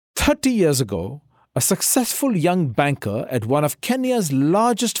30 years ago, a successful young banker at one of Kenya's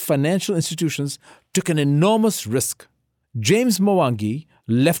largest financial institutions took an enormous risk. James Mwangi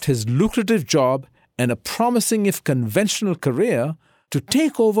left his lucrative job and a promising, if conventional, career to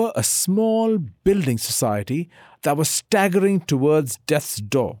take over a small building society that was staggering towards death's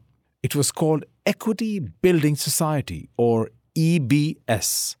door. It was called Equity Building Society, or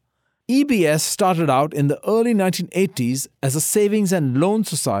EBS. EBS started out in the early 1980s as a savings and loan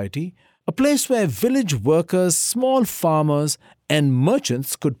society, a place where village workers, small farmers, and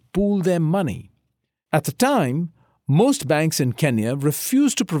merchants could pool their money. At the time, most banks in Kenya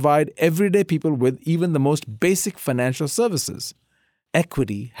refused to provide everyday people with even the most basic financial services.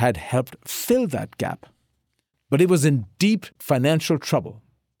 Equity had helped fill that gap. But it was in deep financial trouble.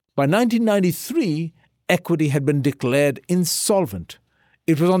 By 1993, Equity had been declared insolvent.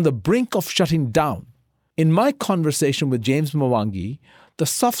 It was on the brink of shutting down. In my conversation with James Mwangi, the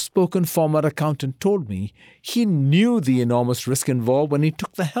soft-spoken former accountant told me he knew the enormous risk involved when he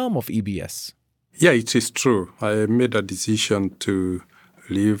took the helm of EBS. Yeah, it is true. I made a decision to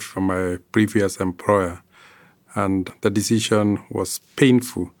leave from my previous employer, and the decision was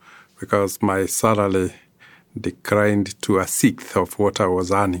painful because my salary declined to a sixth of what I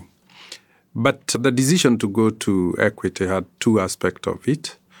was earning. But the decision to go to Equity had two aspects of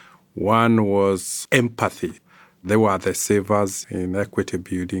it. One was empathy. They were the savers in Equity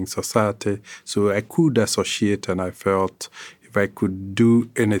Building Society, so I could associate, and I felt if I could do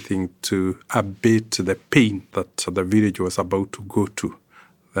anything to abate the pain that the village was about to go to,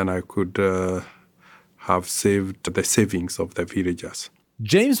 then I could have saved the savings of the villagers.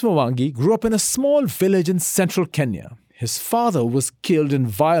 James Mwangi grew up in a small village in central Kenya. His father was killed in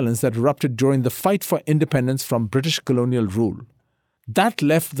violence that erupted during the fight for independence from British colonial rule. That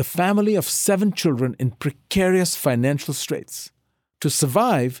left the family of 7 children in precarious financial straits. To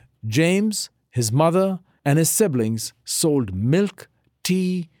survive, James, his mother, and his siblings sold milk,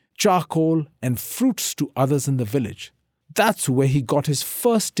 tea, charcoal, and fruits to others in the village. That's where he got his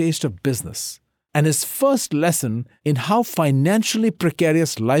first taste of business and his first lesson in how financially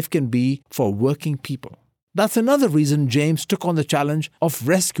precarious life can be for working people. That's another reason James took on the challenge of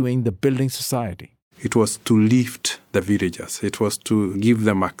rescuing the building society. It was to lift the villagers. It was to give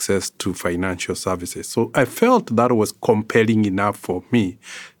them access to financial services. So I felt that was compelling enough for me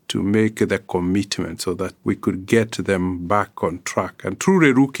to make the commitment so that we could get them back on track. And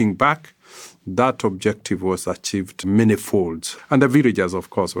truly looking back, that objective was achieved many folds. And the villagers, of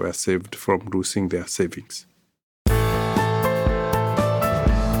course, were saved from losing their savings.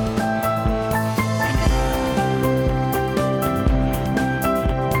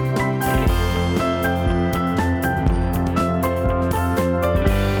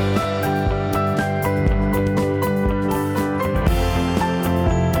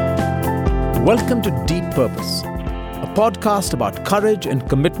 Welcome to Deep Purpose, a podcast about courage and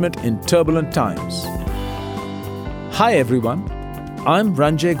commitment in turbulent times. Hi everyone, I'm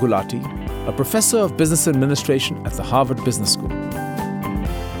Ranjay Gulati, a professor of business administration at the Harvard Business School.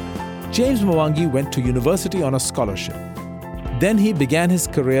 James Mwangi went to university on a scholarship. Then he began his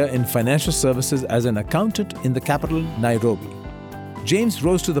career in financial services as an accountant in the capital, Nairobi. James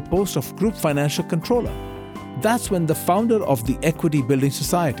rose to the post of Group Financial Controller. That's when the founder of the Equity Building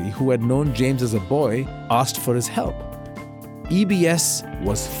Society, who had known James as a boy, asked for his help. EBS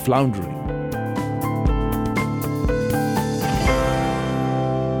was floundering.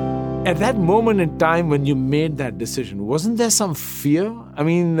 At that moment in time when you made that decision, wasn't there some fear? I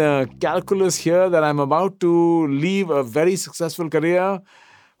mean, calculus here that I'm about to leave a very successful career,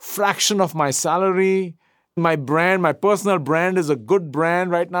 fraction of my salary, my brand, my personal brand is a good brand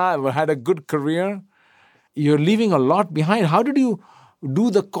right now, I've had a good career. You're leaving a lot behind. How did you do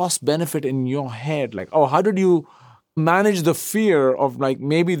the cost benefit in your head? How did you manage the fear of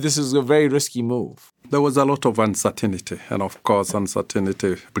maybe this is a very risky move? There was a lot of uncertainty. And of course,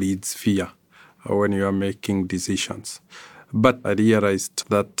 uncertainty breeds fear when you are making decisions. But I realized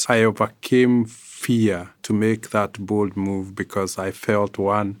that I overcame fear to make that bold move because I felt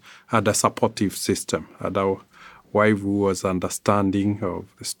one had a supportive system, had a wife who was understanding of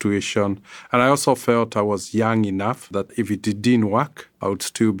the situation. And I also felt I was young enough that if it didn't work, I would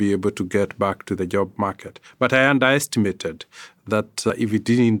still be able to get back to the job market. But I underestimated that if it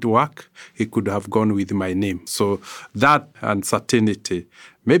didn't work, it could have gone with my name. So that uncertainty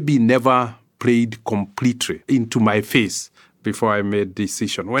maybe never played completely into my face before I made the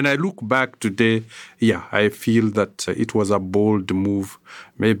decision. When I look back today, I feel that it was a bold move,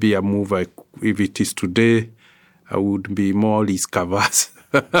 maybe a move if it is today, I would be more risk-averse.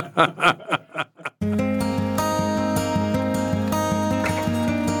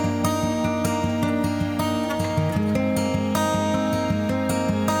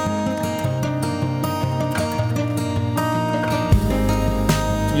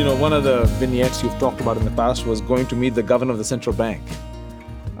 one of the vignettes you've talked about in the past was going to meet the governor of the central bank,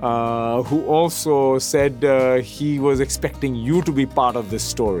 who also said he was expecting you to be part of this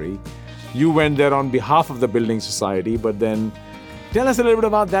story. You went there on behalf of the Building Society, but then tell us a little bit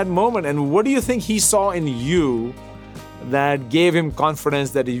about that moment, and what do you think he saw in you that gave him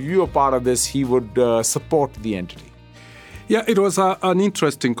confidence that if you were part of this, he would support the entity? Yeah, it was an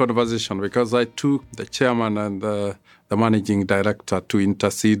interesting conversation because I took the chairman and the managing director to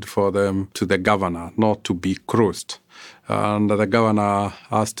intercede for them to the governor, not to be crossed. And the governor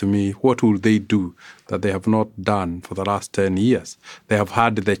asked me, what will they do that they have not done for the last 10 years? They have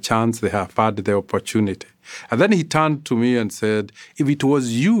had the chance, they have had the opportunity. And then he turned to me and said, if it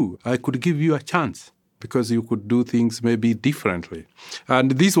was you, I could give you a chance, because you could do things maybe differently.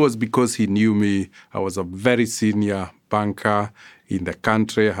 And this was because he knew me. I was a very senior banker in the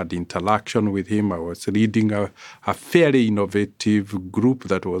country. I had interaction with him. I was leading a fairly innovative group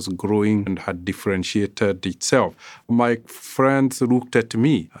that was growing and had differentiated itself. My friends looked at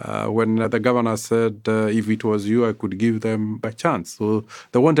me when the governor said, if it was you, I could give them a chance. So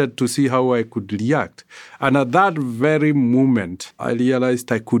they wanted to see how I could react. And at that very moment, I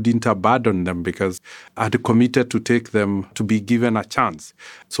realized I couldn't abandon them because I had committed to take them to be given a chance.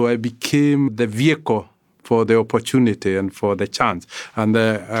 So I became the vehicle for the opportunity and for the chance. And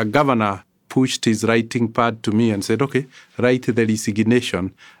the governor pushed his writing pad to me and said, okay, write the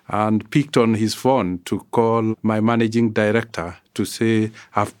resignation, and picked on his phone to call my managing director to say,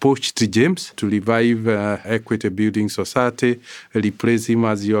 I've poached James to revive Equity Building Society, replace him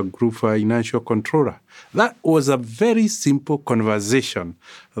as your group financial controller. That was a very simple conversation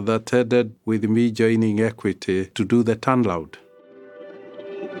that ended with me joining Equity to do the turnaround.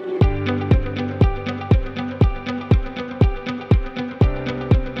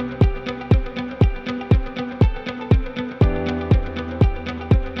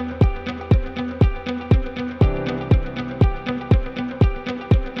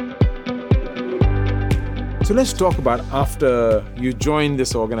 So let's talk about after you joined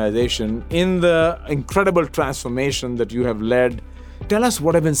this organization, in the incredible transformation that you have led. Tell us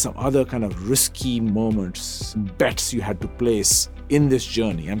what have been some other kind of risky moments, bets you had to place in this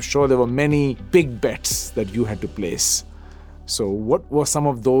journey. I'm sure there were many big bets that you had to place. So what were some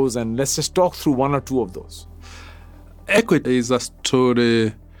of those? And let's just talk through one or two of those. Equity is a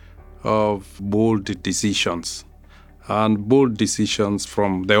story of bold decisions. And bold decisions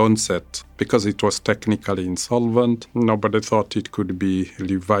from the onset, because it was technically insolvent. Nobody thought it could be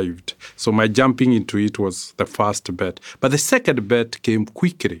revived. So my jumping into it was the first bet. But the second bet came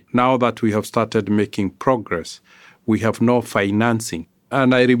quickly. Now that we have started making progress, we have no financing.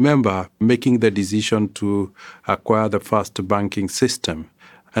 And I remember making the decision to acquire the first banking system,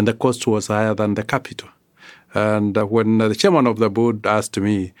 and the cost was higher than the capital. And when the chairman of the board asked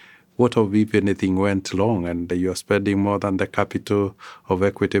me, what if anything went wrong and you're spending more than the capital of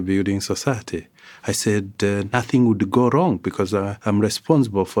Equity Building Society? I said, nothing would go wrong because I'm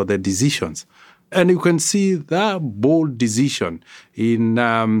responsible for the decisions. And you can see that bold decision in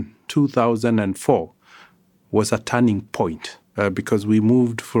 2004 was a turning point. Because we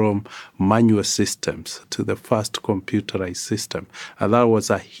moved from manual systems to the first computerized system. And that was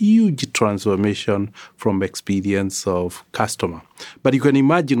a huge transformation from experience of customer. But you can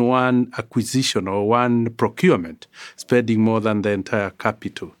imagine one acquisition or one procurement spending more than the entire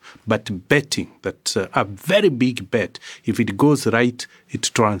capital, but betting that a very big bet, if it goes right, it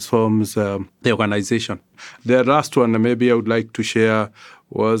transforms the organization. The last one maybe I would like to share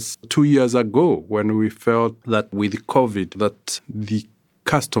was 2 years ago when we felt that with COVID that the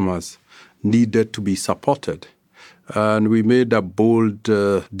customers needed to be supported. And we made a bold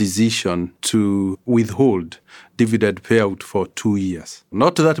decision to withhold dividend payout for 2 years.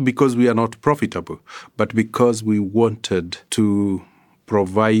 Not that because we are not profitable, but because we wanted to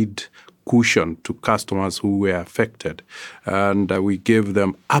provide cushion to customers who were affected. And we gave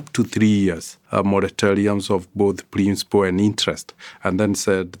them up to 3 years moratoriums of both principal and interest. And then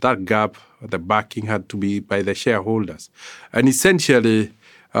said that gap, the backing had to be by the shareholders. And essentially,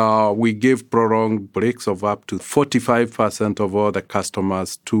 we gave prolonged breaks of up to 45% of all the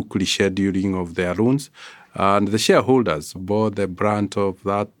customers took rescheduling of their loans. And the shareholders bore the brunt of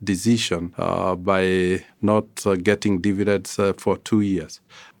that decision by not getting dividends for 2 years.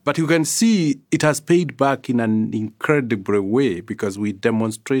 But you can see it has paid back in an incredible way because we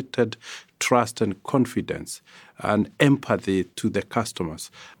demonstrated trust and confidence and empathy to the customers.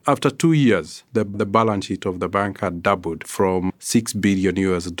 After 2 years, the balance sheet of the bank had doubled from $6 billion to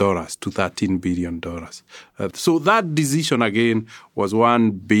 $13 billion. So that decision, again, was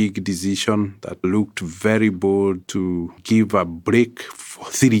one big decision that looked very bold to give a break for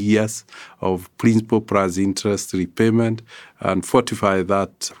 3 years of principal plus interest repayment and fortify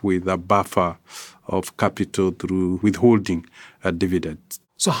that with a buffer of capital through withholding a dividend.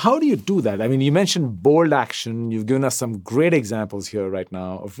 So how do you do that? I mean, you mentioned bold action. You've given us some great examples here right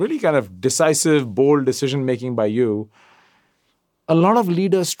now of really kind of decisive, bold decision-making by you. A lot of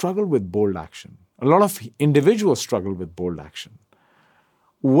leaders struggle with bold action. A lot of individuals struggle with bold action.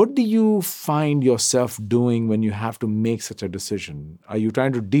 What do you find yourself doing when you have to make such a decision? Are you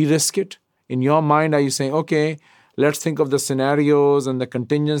trying to de-risk it? In your mind, are you saying, okay, let's think of the scenarios and the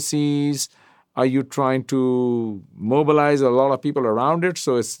contingencies? Are you trying to mobilize a lot of people around it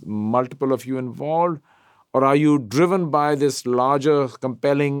so it's multiple of you involved? Or are you driven by this larger,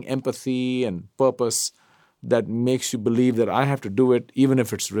 compelling empathy and purpose that makes you believe that I have to do it even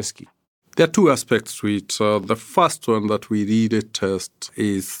if it's risky? There are two aspects to it. The first one that we really test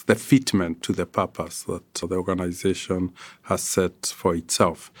is the fitment to the purpose that the organization has set for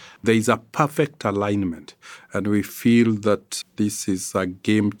itself. There is a perfect alignment, and we feel that this is a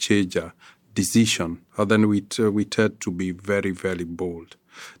game changer decision, then we tend to be very, very bold.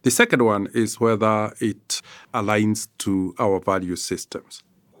 The second one is whether it aligns to our value systems.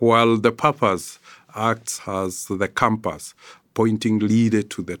 While the purpose acts as the compass, pointing leader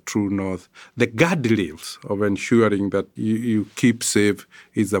to the true north, the guardrails of ensuring that you keep safe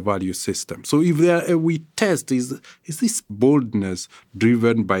is the value system. So if we test, is this boldness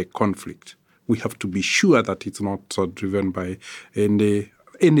driven by conflict? We have to be sure that it's not driven by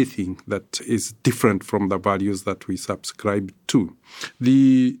anything that is different from the values that we subscribe to.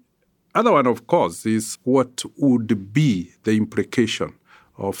 The other one, of course, is what would be the implication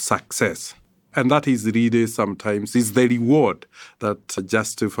of success. And that is really sometimes is the reward that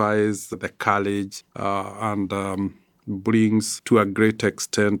justifies the courage and brings to a great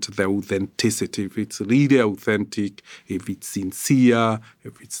extent the authenticity. If it's really authentic, if it's sincere,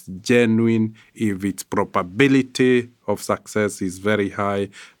 if it's genuine, if its probability of success is very high,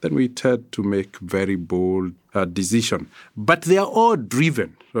 then we tend to make very bold decisions. But they are all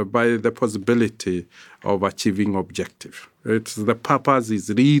driven by the possibility of achieving objective. The purpose is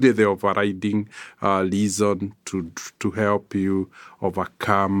really the overriding reason to help you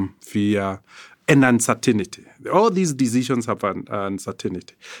overcome fear and uncertainty. All these decisions have an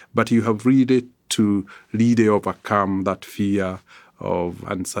uncertainty, but you have really to really overcome that fear of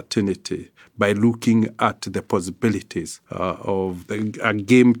uncertainty by looking at the possibilities of a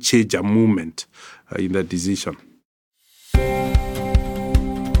game changer moment in the decision.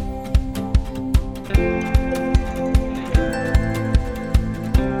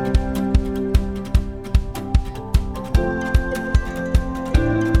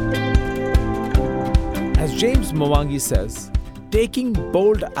 As James Mwangi says, taking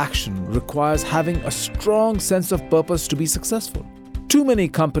bold action requires having a strong sense of purpose to be successful. Too many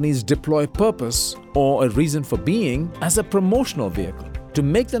companies deploy purpose or a reason for being as a promotional vehicle to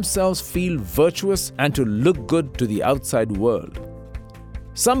make themselves feel virtuous and to look good to the outside world.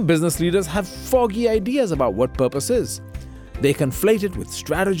 Some business leaders have foggy ideas about what purpose is. They conflate it with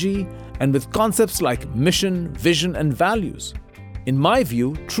strategy and with concepts like mission, vision, and values. In my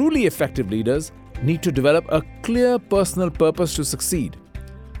view, truly effective leaders need to develop a clear personal purpose to succeed.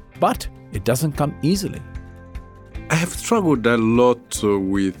 But it doesn't come easily. I have struggled a lot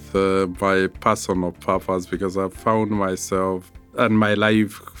with my personal purpose because I've found myself and my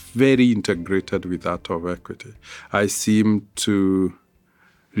life very integrated with that of equity. I seem to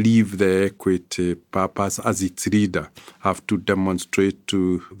live the equity purpose as its leader. I have to demonstrate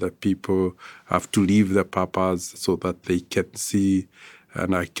to the people, I have to live the purpose so that they can see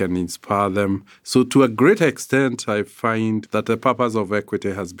and I can inspire them. So to a great extent, I find that the purpose of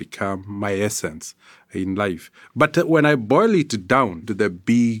equity has become my essence in life. But when I boil it down to the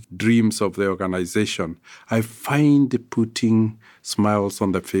big dreams of the organization, I find putting smiles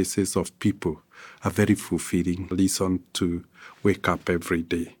on the faces of people a very fulfilling reason to wake up every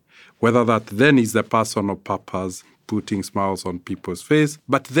day. Whether that then is the personal purpose, putting smiles on people's face.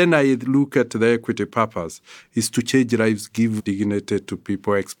 But then I look at the equity purpose is to change lives, give dignity to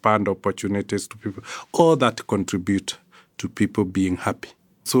people, expand opportunities to people, all that contribute to people being happy.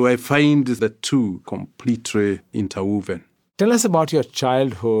 So I find the two completely interwoven. Tell us about your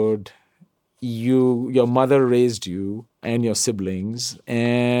childhood. Your mother raised you and your siblings,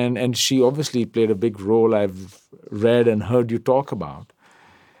 and she obviously played a big role I've read and heard you talk about.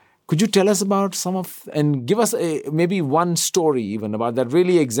 Could you tell us about and give us maybe one story even about that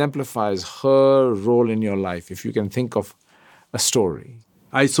really exemplifies her role in your life, if you can think of a story?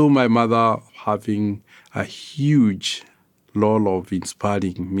 I saw my mother having a huge role of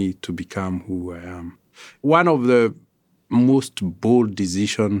inspiring me to become who I am. One of the most bold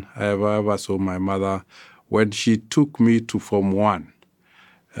decisions I ever saw my mother when she took me to Form 1.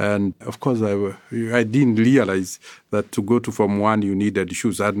 And of course, I didn't realize that to go to Form 1, you needed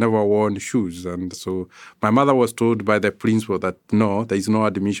shoes. I'd never worn shoes. And so my mother was told by the principal that, no, there is no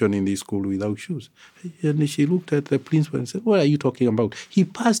admission in this school without shoes. And she looked at the principal and said, what are you talking about? He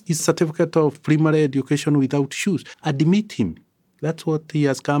passed his certificate of primary education without shoes. Admit him. That's what he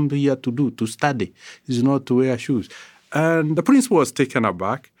has come here to do, to study. He's not to wear shoes. And the principal was taken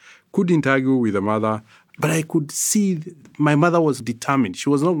aback, couldn't argue with the mother. But I could see my mother was determined. She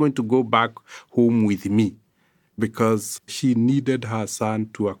was not going to go back home with me because she needed her son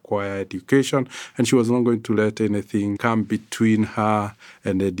to acquire education, and she was not going to let anything come between her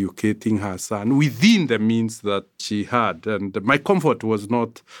and educating her son within the means that she had. And my comfort was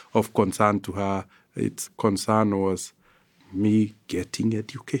not of concern to her. Its concern was me getting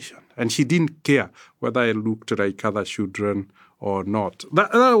education. And she didn't care whether I looked like other children or not.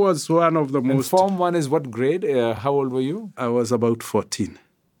 That was one of the most... And Form 1 is what grade? How old were you? I was about 14.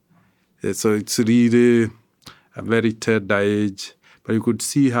 So it's really a very tender age. But you could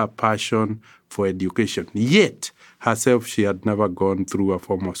see her passion for education. Yet, herself, she had never gone through a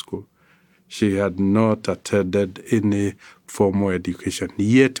formal school. She had not attended any formal education,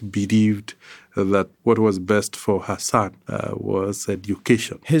 yet believed that what was best for her son was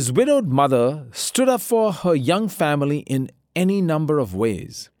education. His widowed mother stood up for her young family in any number of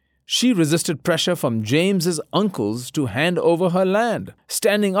ways. She resisted pressure from James's uncles to hand over her land,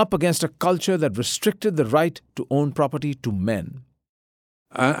 standing up against a culture that restricted the right to own property to men.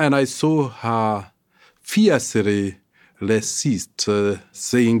 And I saw her fiercely resist,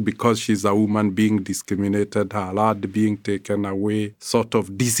 saying because she's a woman being discriminated, her land being taken away, sort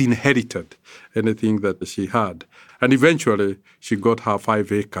of disinherited anything that she had. And eventually, she got her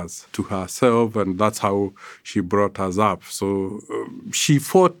 5 acres to herself, and that's how she brought us up. So she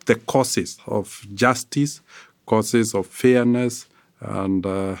fought the causes of justice, causes of fairness, and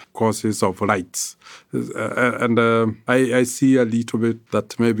causes of rights. I see a little bit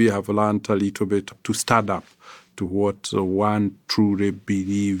that maybe I've learned a little bit to stand up to what one truly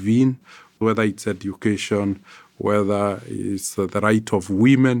believes in, whether it's education, whether it's the right of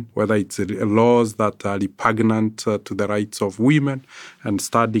women, whether it's laws that are repugnant to the rights of women, and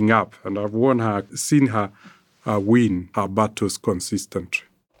standing up. And I've seen her win her battles consistently.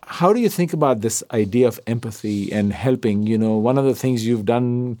 How do you think about this idea of empathy and helping? You know, one of the things you've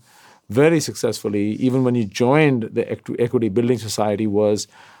done very successfully, even when you joined the Equity Building Society, was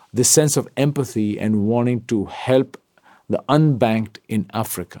this sense of empathy and wanting to help the unbanked in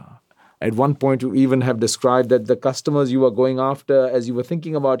Africa. At one point, you even have described that the customers you were going after as you were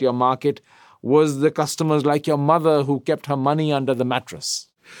thinking about your market was the customers like your mother who kept her money under the mattress.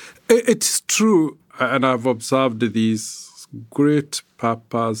 It's true, and I've observed these. Great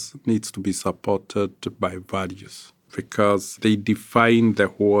purpose needs to be supported by values because they define the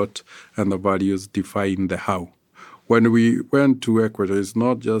what and the values define the how. When we went to Ecuador, it's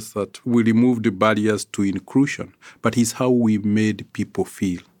not just that we removed the barriers to inclusion, but it's how we made people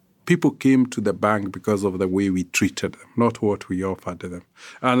feel. People came to the bank because of the way we treated them, not what we offered them.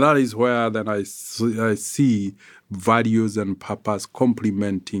 And that is where then I see values and purpose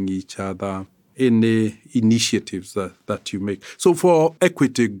complementing each other in the initiatives that you make. So for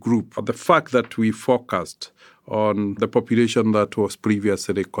Equity Group, the fact that we focused on the population that was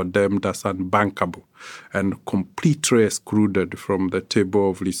previously condemned as unbankable and completely excluded from the table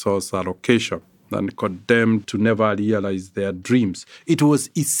of resource allocation and condemned to never realize their dreams, it was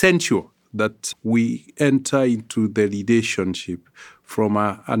essential that we enter into the relationship from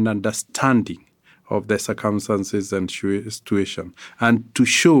an understanding of the circumstances and situation, and to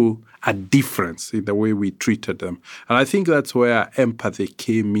show a difference in the way we treated them. And I think that's where empathy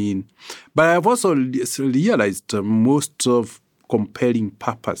came in. But I've also realized most of compelling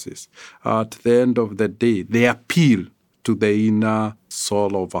purposes, at the end of the day, they appeal to the inner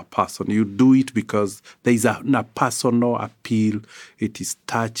soul of a person. You do it because there is a personal appeal. It is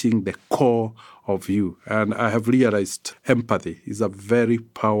touching the core of you. And I have realized empathy is a very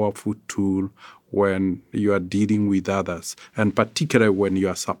powerful tool when you are dealing with others, and particularly when you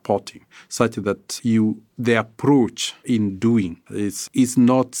are supporting, such that the approach in doing is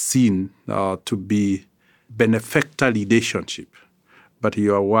not seen to be benefactor relationship, but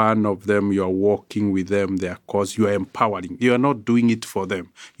you are one of them, you are walking with them, their cause, you are empowering. You are not doing it for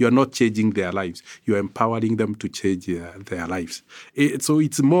them. You are not changing their lives. You are empowering them to change their lives. So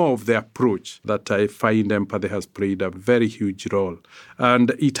it's more of the approach that I find empathy has played a very huge role.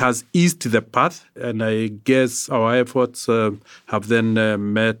 And it has eased the path, and I guess our efforts have then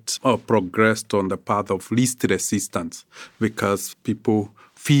met or progressed on the path of least resistance, because people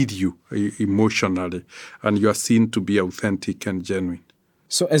feed you emotionally, and you are seen to be authentic and genuine.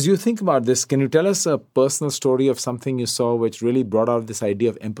 So as you think about this, can you tell us a personal story of something you saw which really brought out this idea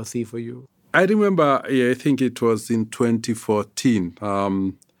of empathy for you? I remember, I think it was in 2014,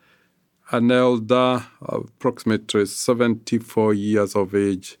 an elder, approximately 74 years of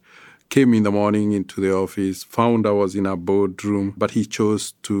age, came in the morning into the office, found I was in a boardroom, but he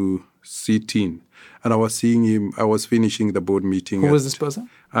chose to sit in. And I was seeing him, I was finishing the board meeting. Who was this person?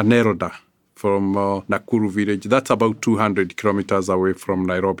 An elder from Nakuru village. That's about 200 kilometers away from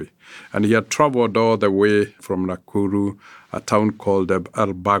Nairobi. And he had traveled all the way from Nakuru, a town called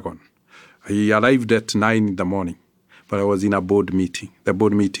Elbagon. He arrived at 9 in the morning, but I was in a board meeting. The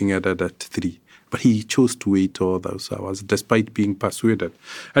board meeting ended at 3. But he chose to wait all those hours, despite being persuaded.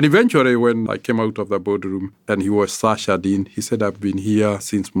 And eventually, when I came out of the boardroom and he was ushered in, he said, "I've been here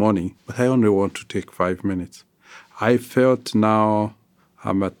since morning, but I only want to take 5 minutes." I felt now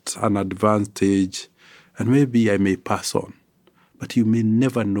I'm at an advanced age, and maybe I may pass on. But you may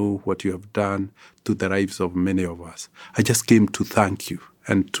never know what you have done to the lives of many of us. I just came to thank you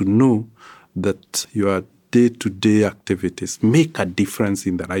and to know that your day-to-day activities make a difference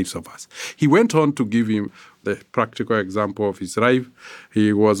in the lives of us. He went on to give him the practical example of his life.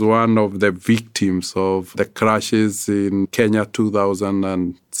 He was one of the victims of the crashes in Kenya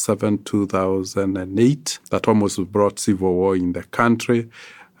 2007, 2008 that almost brought civil war in the country.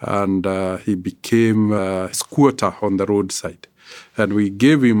 And he became a squatter on the roadside. And we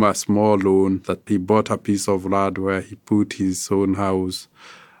gave him a small loan that he bought a piece of land where he put his own house.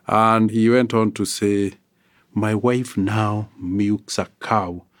 And he went on to say, "My wife now milks a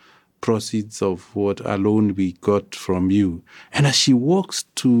cow, proceeds of what a loan we got from you. And as she walks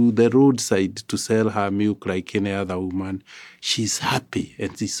to the roadside to sell her milk like any other woman, she's happy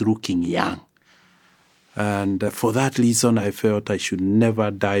and she's looking young. And for that reason, I felt I should never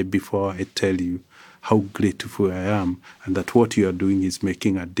die before I tell you how grateful I am and that what you are doing is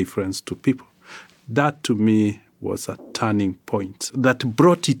making a difference to people." That to me was a turning point that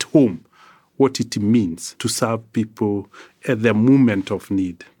brought it home, what it means to serve people at the moment of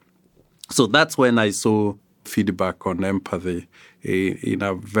need. So that's when I saw feedback on empathy in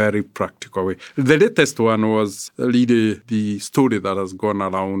a very practical way. The latest one was really the story that has gone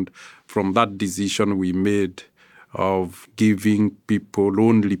around from that decision we made of giving people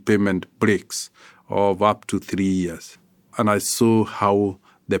loan repayment breaks of up to 3 years. And I saw how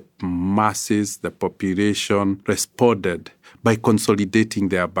the masses, the population responded by consolidating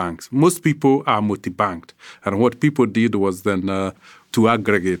their banks. Most people are multi-banked. And what people did was then to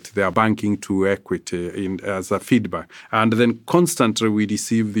aggregate their banking to equity as a feedback. And then constantly we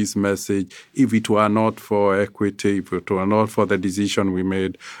receive this message, if it were not for equity, if it were not for the decision we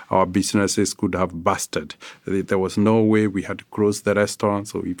made, our businesses could have busted. There was no way we had closed the restaurant,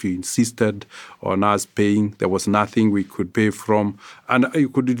 so if you insisted on us paying, there was nothing we could pay from. And you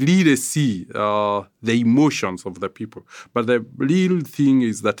could really see the emotions of the people. But the real thing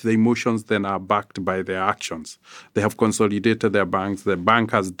is that the emotions then are backed by their actions. They have consolidated their banks. The bank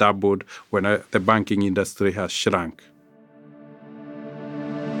has doubled when the banking industry has shrunk.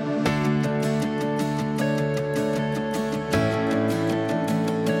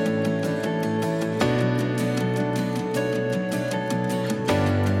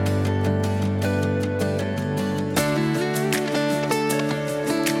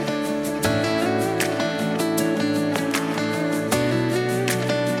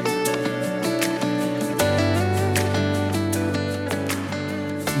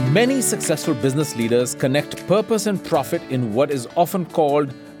 Many successful business leaders connect purpose and profit in what is often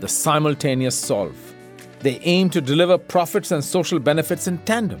called the simultaneous solve. They aim to deliver profits and social benefits in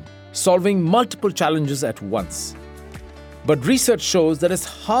tandem, solving multiple challenges at once. But research shows that it's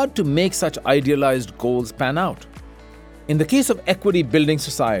hard to make such idealized goals pan out. In the case of Equity Building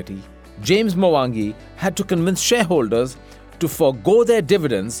Society, James Mwangi had to convince shareholders to forgo their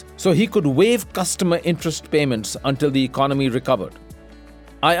dividends so he could waive customer interest payments until the economy recovered.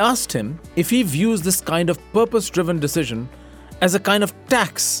 I asked him if he views this kind of purpose-driven decision as a kind of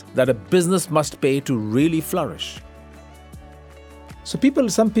tax that a business must pay to really flourish. So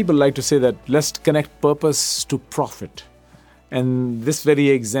some people like to say that let's connect purpose to profit. And this very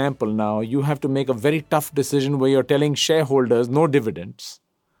example now, you have to make a very tough decision where you're telling shareholders no dividends,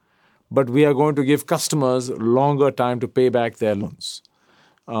 but we are going to give customers longer time to pay back their loans,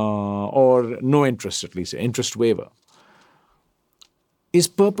 or no interest, at least, interest waiver. Is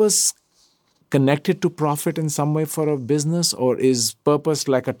purpose connected to profit in some way for a business, or is purpose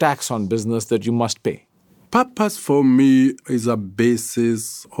like a tax on business that you must pay? Purpose for me is a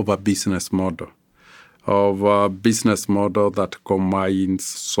basis of a business model, that combines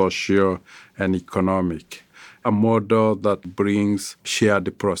social and economic, a model that brings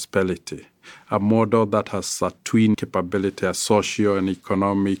shared prosperity, a model that has a twin capability, a social and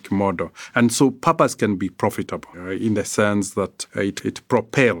economic model. And so purpose can be profitable in the sense that it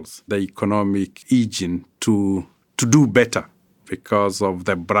propels the economic engine to do better because of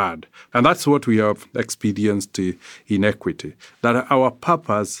the brand. And that's what we have experienced in Equity, that our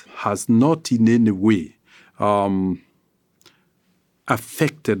purpose has not in any way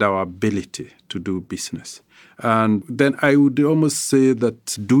affected our ability to do business. And then I would almost say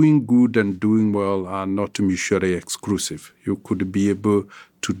that doing good and doing well are not mutually exclusive. You could be able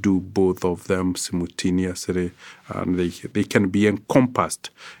to do both of them simultaneously, and they can be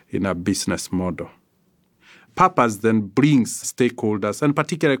encompassed in a business model. Purpose then brings stakeholders, and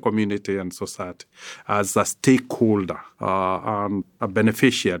particularly community and society, as a stakeholder and a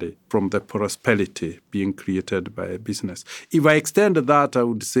beneficiary from the prosperity being created by a business. If I extend that, I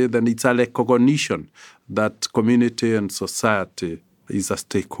would say then it's a recognition that community and society is a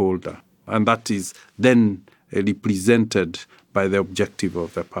stakeholder, and that is then represented by the objective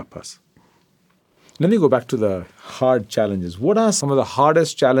of the purpose. Let me go back to the hard challenges. What are some of the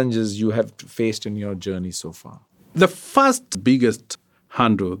hardest challenges you have faced in your journey so far? The first biggest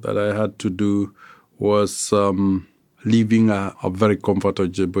handle that I had to do was leaving a very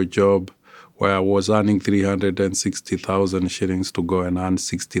comfortable job where I was earning 360,000 shillings to go and earn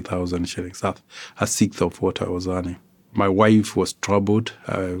 60,000 shillings, a sixth of what I was earning. My wife was troubled.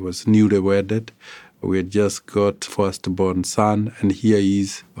 I was newly wedded. We had just got firstborn son, and here he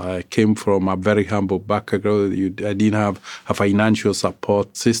is. I came from a very humble background. I didn't have a financial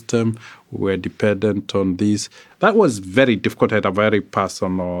support system. We were dependent on this. That was very difficult at a very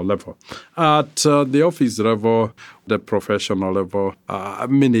personal level. At the office level, the professional level,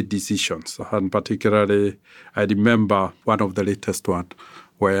 many decisions. And particularly, I remember one of the latest one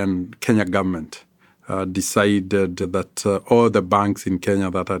when Kenya government decided that all the banks in Kenya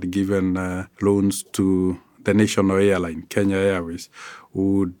that had given loans to the national airline, Kenya Airways,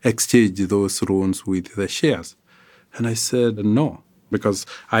 would exchange those loans with the shares. And I said no, because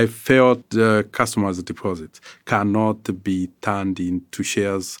I felt the customers' deposits cannot be turned into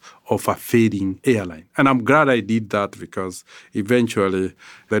shares of a failing airline. And I'm glad I did that, because eventually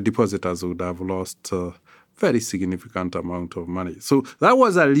the depositors would have lost very significant amount of money. So that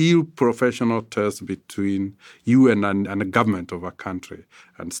was a real professional test between you and the government of a country.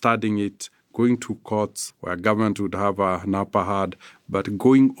 And studying it, going to courts where government would have an upper hand, but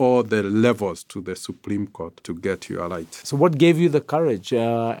going all the levels to the Supreme Court to get you right. So what gave you the courage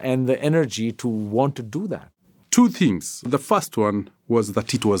and the energy to want to do that? Two things. The first one was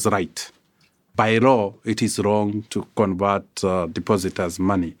that it was right. By law, it is wrong to convert depositors'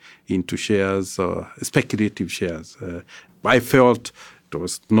 money into shares, speculative shares. I felt it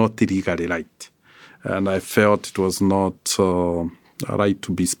was not legally right. And I felt it was not right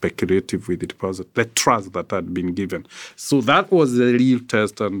to be speculative with the deposit, the trust that had been given. So that was the real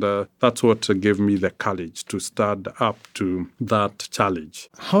test, and that's what gave me the courage to stand up to that challenge.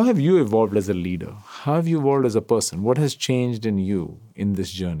 How have you evolved as a leader? How have you evolved as a person? What has changed in you in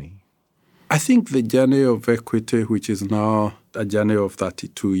this journey? I think the journey of Equity, which is now a journey of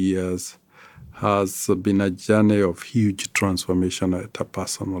 32 years, has been a journey of huge transformation at a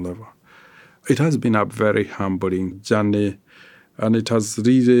personal level. It has been a very humbling journey, and it has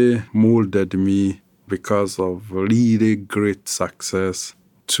really molded me because of really great success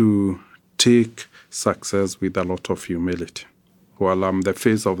to take success with a lot of humility. While I'm the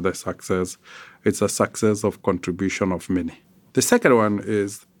face of the success, it's a success of contribution of many. The second one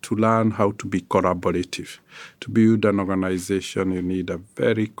is to learn how to be collaborative. To build an organization, you need a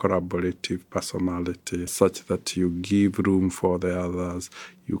very collaborative personality such that you give room for the others,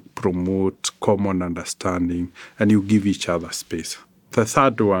 you promote common understanding, and you give each other space. The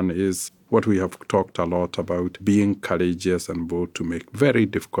third one is what we have talked a lot about, being courageous and bold to make very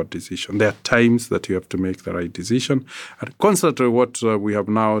difficult decisions. There are times that you have to make the right decision. And constantly what we have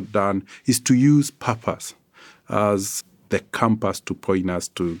now done is to use purpose as the compass to point us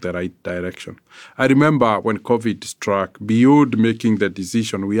to the right direction. I remember when COVID struck, beyond making the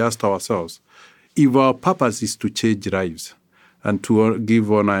decision, we asked ourselves, if our purpose is to change lives, and to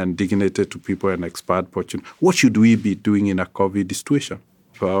give honor and dignity to people and expand opportunity. What should we be doing in a COVID situation?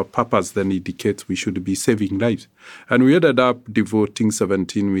 Our purpose then indicates we should be saving lives. And we ended up devoting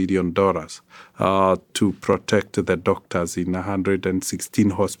 $17 million to protect the doctors in 116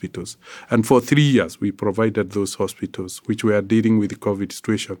 hospitals. And for 3 years, we provided those hospitals, which were dealing with the COVID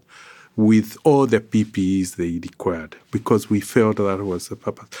situation, with all the PPEs they required, because we felt that was the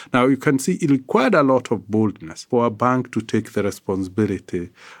purpose. Now, you can see it required a lot of boldness for a bank to take the responsibility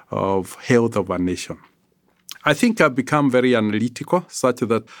of health of a nation. I think I've become very analytical, such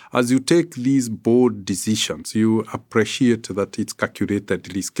that as you take these bold decisions, you appreciate that it's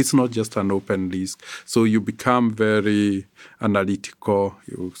calculated risk. It's not just an open risk. So you become very analytical.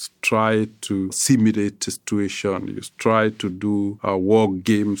 You try to simulate the situation. You try to do war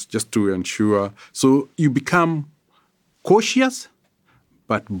games just to ensure. So you become cautious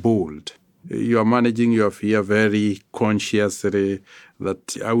but bold. You are managing your fear very consciously,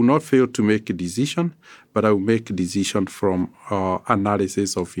 that I will not fail to make a decision, but I will make a decision from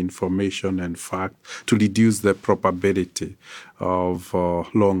analysis of information and fact to reduce the probability of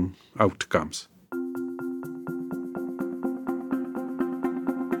long outcomes.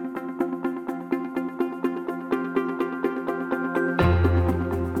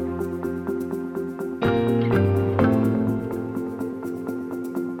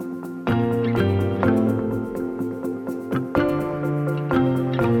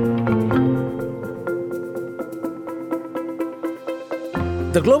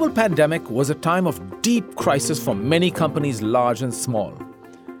 The global pandemic was a time of deep crisis for many companies, large and small.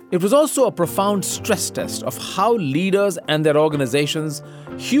 It was also a profound stress test of how leaders and their organizations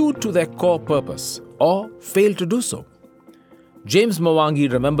hewed to their core purpose or failed to do so. James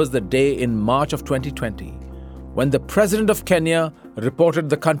Mwangi remembers the day in March of 2020 when the president of Kenya reported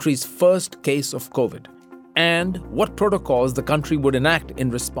the country's first case of COVID and what protocols the country would enact in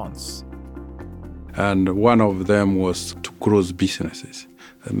response. And one of them was to close businesses.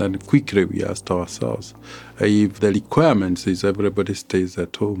 And then quickly we asked ourselves, if the requirements is everybody stays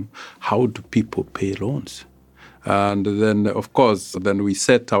at home, how do people pay loans? And then, of course, then we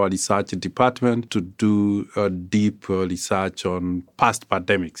set our research department to do a deep research on past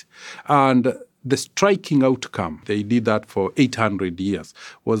pandemics. And the striking outcome, they did that for 800 years,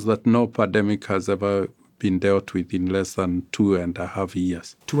 was that no pandemic has ever been dealt with in less than 2.5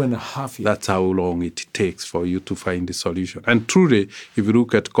 years. 2.5 years. That's how long it takes for you to find a solution. And truly, if you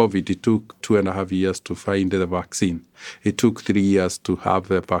look at COVID, it took 2.5 years to find the vaccine. It took 3 years to have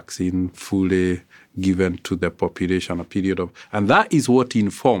the vaccine fully given to the population, a period of... And that is what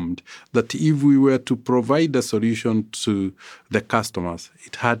informed that if we were to provide a solution to the customers,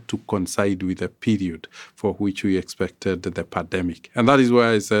 it had to coincide with a period for which we expected the pandemic. And that is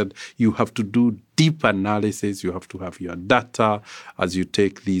why I said you have to do deep analysis, you have to have your data as you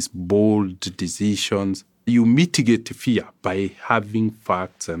take these bold decisions. You mitigate fear by having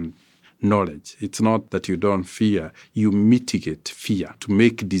facts and knowledge. It's not that you don't fear, you mitigate fear to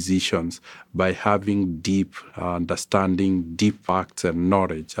make decisions by having deep understanding, deep facts and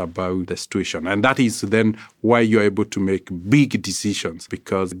knowledge about the situation. And that is then why you're able to make big decisions,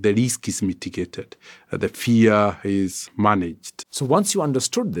 because the risk is mitigated, the fear is managed. So once you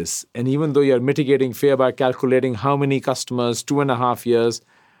understood this, and even though you're mitigating fear by calculating how many customers, 2.5 years,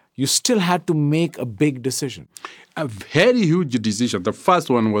 you still had to make a big decision. A very huge decision. The first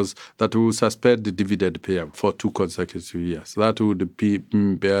one was that we would suspend the dividend payout for 2 consecutive years. That would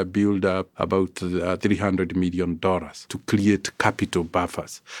build up about $300 million to create capital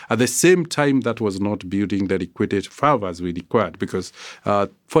buffers. At the same time, that was not building the liquidity buffers we required, because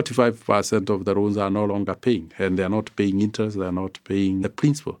 45% of the loans are no longer paying, and they are not paying interest, they are not paying the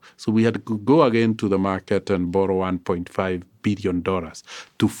principal. So we had to go again to the market and borrow $1.5 billion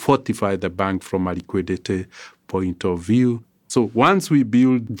to fortify the bank from a liquidity point of view. So once we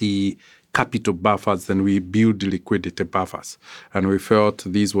build the capital buffers, then we build the liquidity buffers. And we felt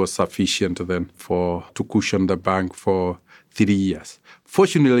this was sufficient then to cushion the bank for 3 years.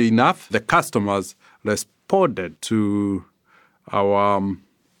 Fortunately enough, the customers responded to our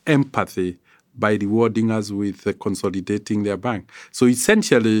empathy by rewarding us with consolidating their bank. So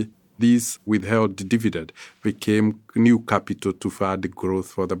essentially, this withheld dividend became new capital to fund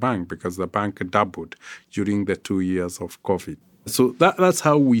growth for the bank, because the bank doubled during the 2 years of COVID. So that's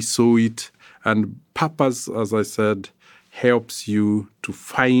how we saw it. And purpose, as I said, helps you to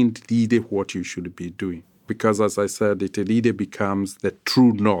find really what you should be doing. Because, as I said, it really becomes the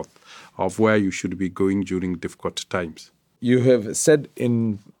true north of where you should be going during difficult times. You have said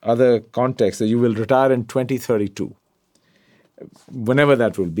in other contexts that you will retire in 2032. Whenever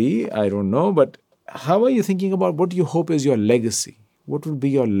that will be, I don't know. But how are you thinking about what you hope is your legacy? What will be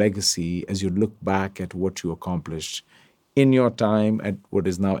your legacy as you look back at what you accomplished in your time at what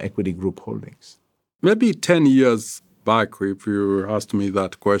is now Equity Group Holdings? Maybe 10 years back, if you asked me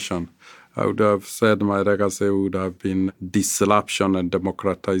that question, I would have said my legacy would have been disruption and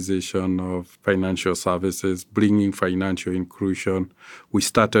democratization of financial services, bringing financial inclusion. We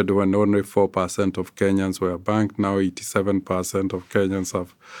started when only 4% of Kenyans were banked. Now 87% of Kenyans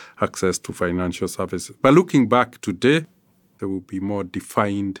have access to financial services. But looking back today, they will be more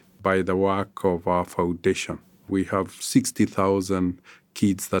defined by the work of our foundation. We have 60,000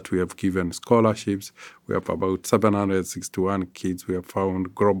 kids that we have given scholarships. We have about 761 kids we have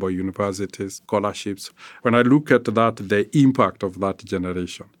found global universities, scholarships. When I look at that, the impact of that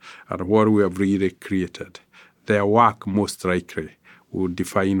generation and what we have really created, their work most likely will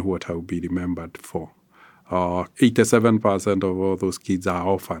define what I will be remembered for. 87% of all those kids are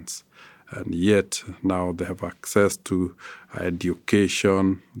orphans. And yet now they have access to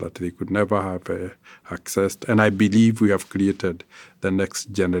education that they could never have accessed. And I believe we have created the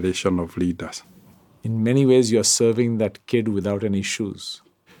next generation of leaders. In many ways, you're serving that kid without any shoes.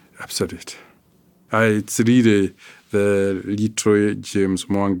 Absolutely. It's really the literary James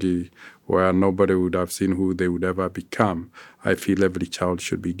Mwangi, where nobody would have seen who they would ever become. I feel every child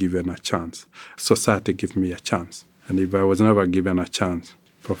should be given a chance. Society give me a chance. And if I was never given a chance,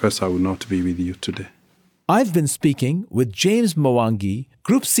 Professor, I will not be with you today. I've been speaking with James Mwangi,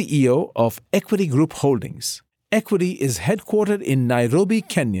 Group CEO of Equity Group Holdings. Equity is headquartered in Nairobi,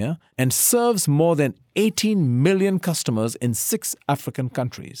 Kenya, and serves more than 18 million customers in 6 African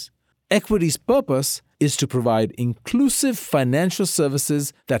countries. Equity's purpose is to provide inclusive financial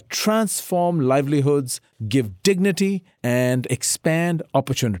services that transform livelihoods, give dignity, and expand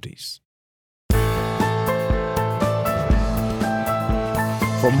opportunities.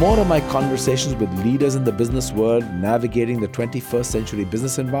 For more of my conversations with leaders in the business world navigating the 21st century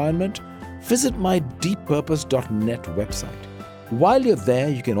business environment, visit my deeppurpose.net website. While you're there,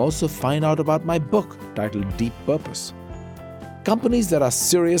 you can also find out about my book titled Deep Purpose. Companies that are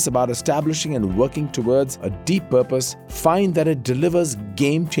serious about establishing and working towards a deep purpose find that it delivers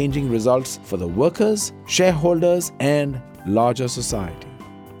game-changing results for the workers, shareholders, and larger society.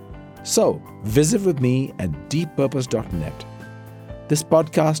 So, visit with me at deeppurpose.net. This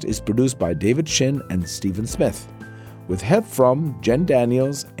podcast is produced by David Shin and Stephen Smith, with help from Jen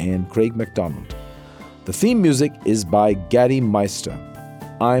Daniels and Craig McDonald. The theme music is by Gary Meister.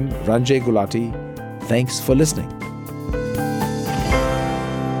 I'm Ranjay Gulati. Thanks for listening.